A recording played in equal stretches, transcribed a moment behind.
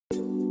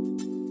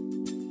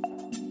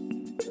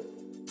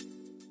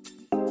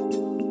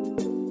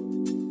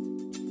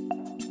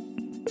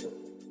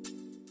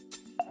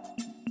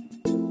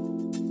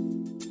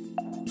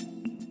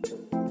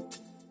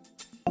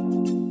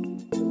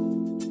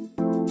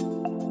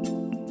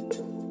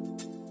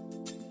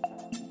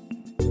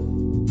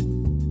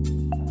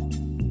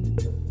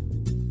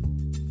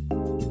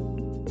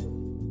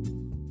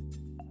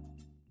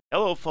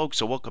Hello folks,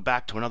 and welcome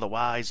back to another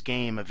Wise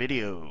Game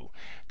video.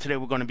 Today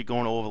we're going to be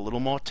going over a little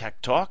more tech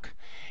talk,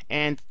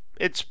 and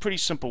it's pretty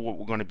simple what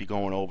we're going to be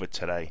going over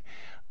today.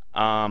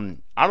 I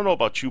don't know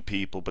about you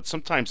people, but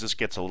sometimes this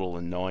gets a little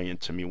annoying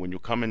to me when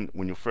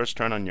you first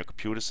turn on your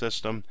computer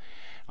system,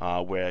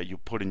 where you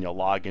put in your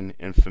login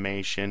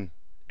information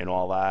and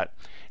all that.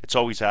 It's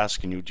always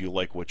asking you, do you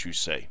like what you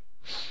see?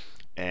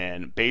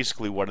 And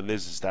basically what it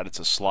is that it's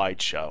a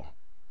slideshow,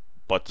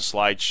 but the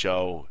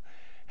slideshow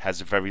has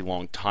a very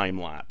long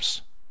time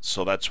lapse,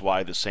 so that's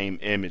why the same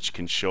image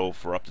can show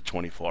for up to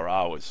 24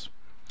 hours.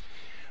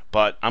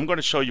 But I'm going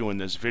to show you in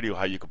this video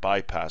how you could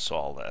bypass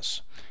all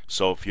this.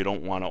 So if you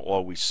don't want to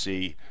always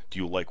see, do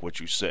you like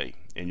what you see,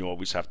 and you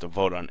always have to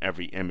vote on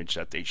every image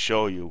that they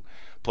show you.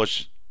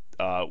 Plus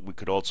we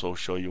could also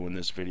show you in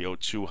this video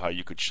too how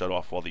you could shut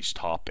off all these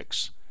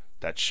topics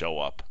that show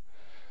up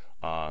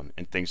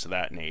and things of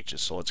that nature.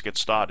 So let's get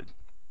started.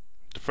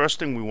 The first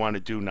thing we want to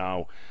do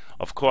now,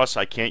 of course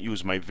I can't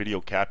use my video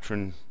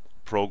capturing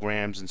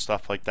programs and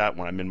stuff like that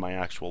when I'm in my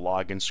actual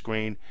login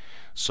screen,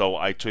 so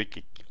I took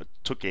a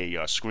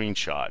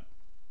screenshot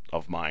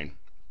of mine,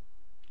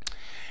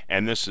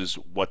 and this is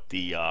what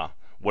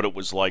it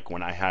was like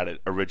when I had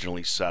it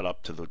originally set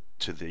up to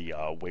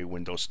the way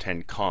Windows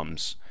 10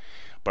 comes.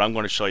 But I'm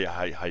going to show you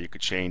how you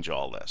could change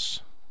all this.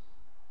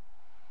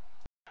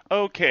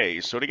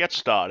 Okay, so to get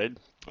started,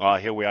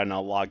 here we are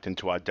now logged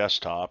into our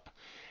desktop.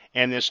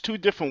 And there's two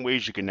different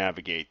ways you can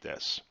navigate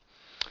this.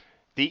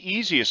 The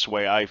easiest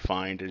way I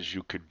find is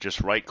you could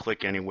just right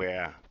click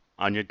anywhere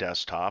on your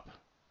desktop,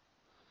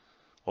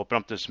 open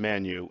up this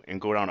menu and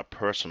go down to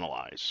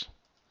personalize.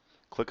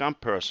 Click on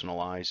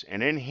personalize,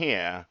 and in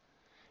here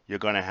you're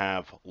going to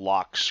have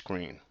lock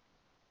screen.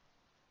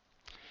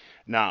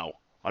 Now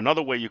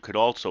another way you could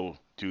also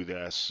do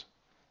this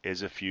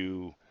is if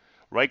you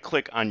right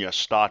click on your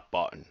start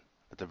button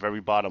at the very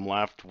bottom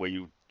left where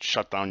you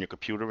shut down your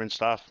computer and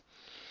stuff.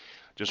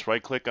 Just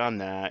right click on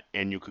that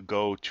and you could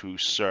go to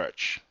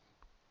search,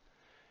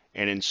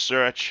 and in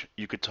search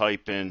you could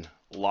type in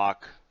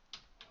lock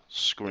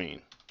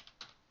screen,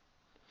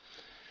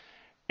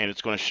 and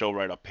it's going to show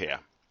right up here.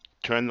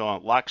 Turn the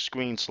lock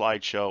screen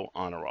slideshow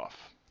on or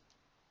off.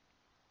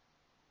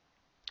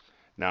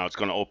 Now it's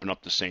going to open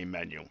up the same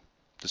menu,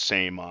 the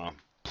same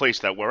place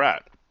that we're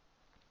at.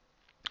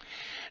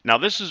 Now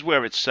this is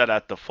where it's set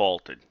at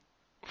defaulted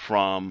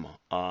from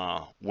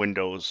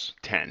Windows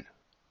 10.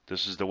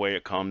 This is the way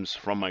it comes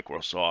from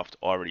Microsoft,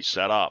 already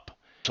set up.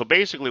 So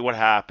basically what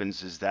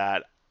happens is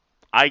that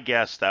I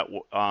guess that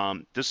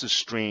this is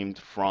streamed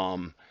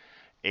from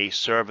a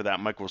server that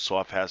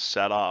Microsoft has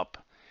set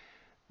up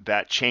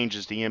that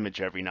changes the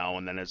image every now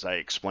and then, as I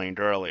explained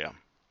earlier.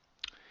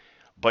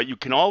 But you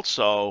can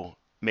also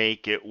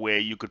make it where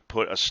you could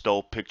put a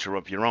still picture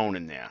of your own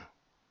in there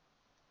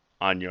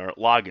on your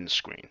login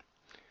screen.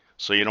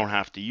 So you don't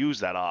have to use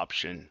that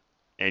option,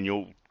 and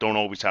you don't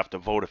always have to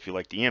vote if you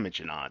like the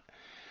image or not.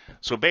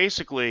 So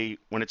basically,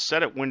 when it's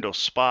set at Windows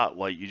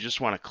Spotlight, you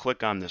just want to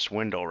click on this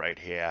window right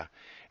here,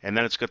 and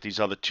then it's got these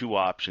other two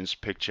options,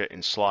 picture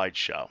and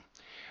slideshow.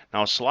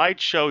 Now,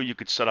 slideshow, you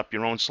could set up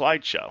your own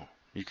slideshow.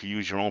 You could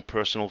use your own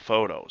personal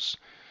photos.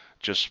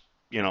 Just,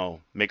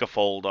 make a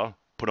folder,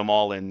 put them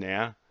all in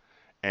there,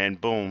 and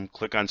boom,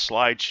 click on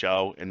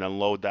slideshow, and then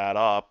load that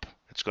up.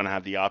 It's going to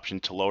have the option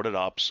to load it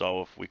up.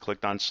 So if we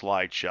clicked on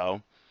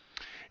slideshow,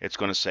 it's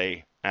going to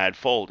say add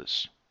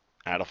folders,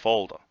 add a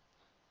folder.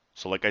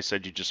 So like I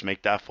said, you just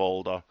make that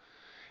folder,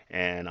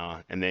 and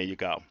there you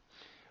go.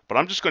 But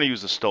I'm just going to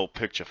use a still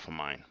picture for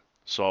mine.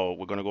 So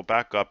we're going to go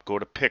back up, go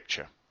to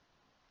picture.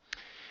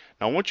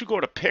 Now once you go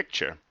to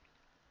picture,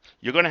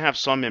 you're going to have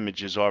some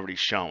images already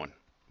shown.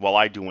 Well,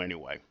 I do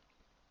anyway.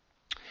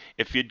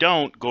 If you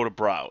don't, go to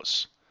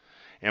browse.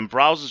 And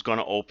browse is going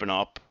to open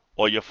up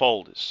all your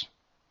folders.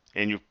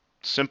 And you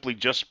simply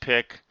just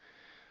pick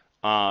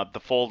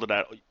the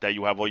folder that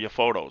you have all your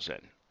photos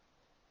in.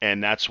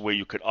 And that's where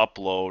you could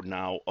upload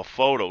now a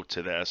photo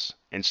to this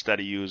instead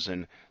of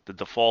using the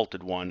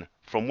defaulted one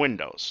from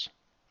Windows.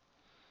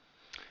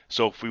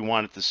 So if we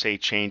wanted to say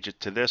change it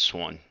to this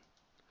one,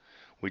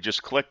 we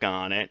just click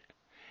on it,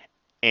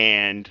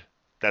 and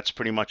that's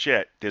pretty much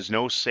it. There's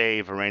no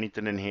save or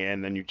anything in here,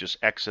 and then you just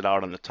exit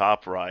out on the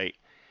top right,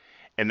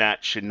 and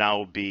that should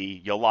now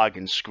be your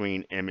login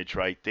screen image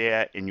right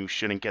there, and you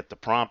shouldn't get the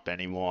prompt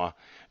anymore,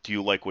 do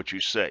you like what you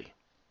see?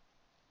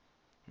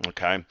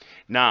 Okay,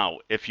 now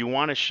if you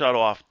want to shut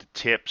off the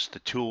tips, the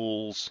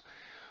tools,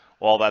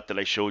 all that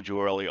I showed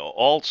you earlier,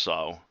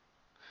 also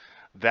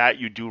that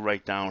you do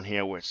right down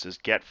here where it says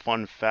get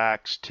fun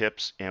facts,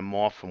 tips, and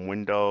more from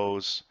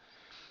Windows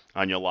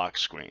on your lock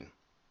screen.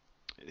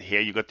 Here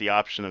you got the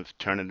option of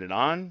turning it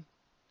on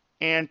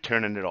and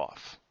turning it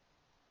off.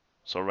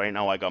 So right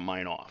now I got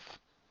mine off.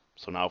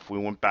 So now if we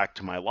went back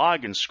to my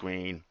login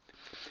screen,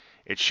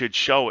 it should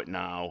show it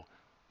now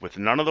with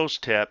none of those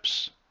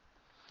tips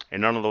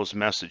and none of those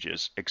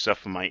messages except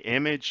for my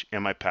image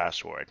and my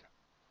password,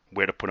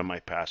 where to put in my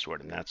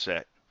password, and that's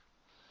it.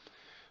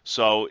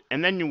 So,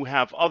 and then you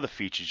have other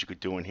features you could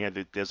do in here.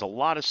 There's a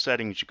lot of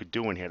settings you could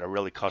do in here to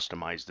really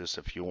customize this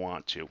if you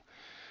want to.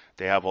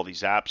 They have all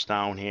these apps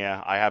down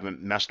here. I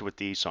haven't messed with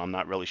these, so I'm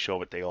not really sure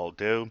what they all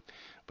do,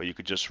 but you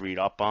could just read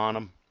up on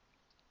them.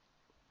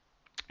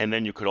 And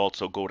then you could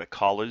also go to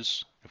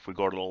colors. If we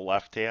go to the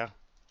left here,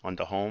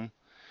 under home,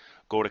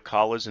 go to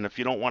colors, and if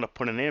you don't want to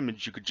put an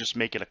image, you could just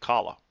make it a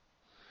color.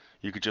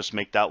 You could just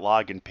make that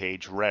login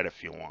page red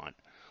if you want,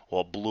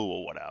 or blue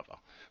or whatever.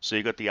 So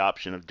you got the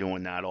option of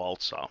doing that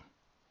also.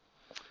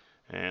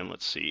 And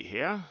let's see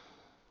here.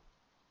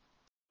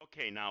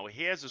 Okay, now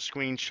here's a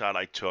screenshot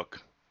I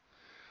took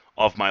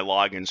of my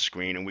login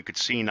screen, and we could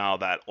see now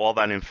that all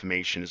that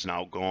information is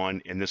now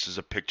gone, and this is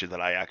a picture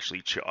that I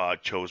actually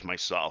chose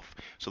myself.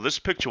 So this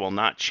picture will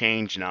not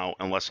change now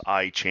unless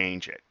I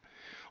change it.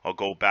 I'll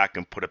go back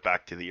and put it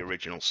back to the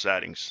original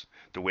settings,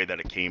 the way that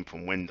it came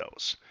from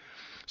Windows.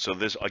 So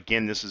this,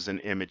 again, this is an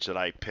image that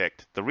I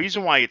picked. The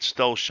reason why it's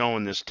still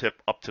showing this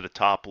tip up to the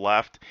top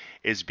left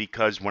is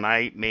because when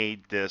I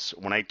made this,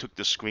 when I took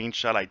the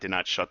screenshot, I did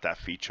not shut that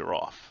feature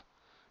off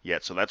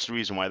yet. So that's the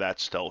reason why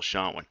that's still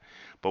showing.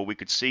 But we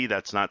could see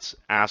that's not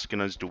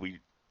asking us, do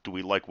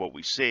we like what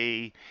we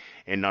see,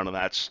 and none of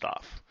that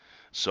stuff.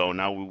 So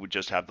now we would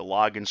just have the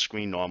login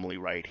screen normally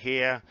right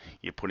here.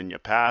 You put in your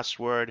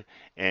password,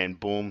 and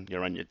boom,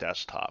 you're on your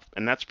desktop.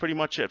 And that's pretty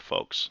much it,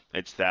 folks.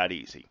 It's that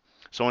easy.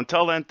 So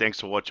until then, thanks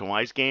for watching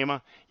Wise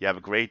Gamer. You have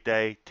a great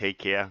day. Take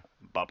care.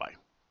 Bye-bye.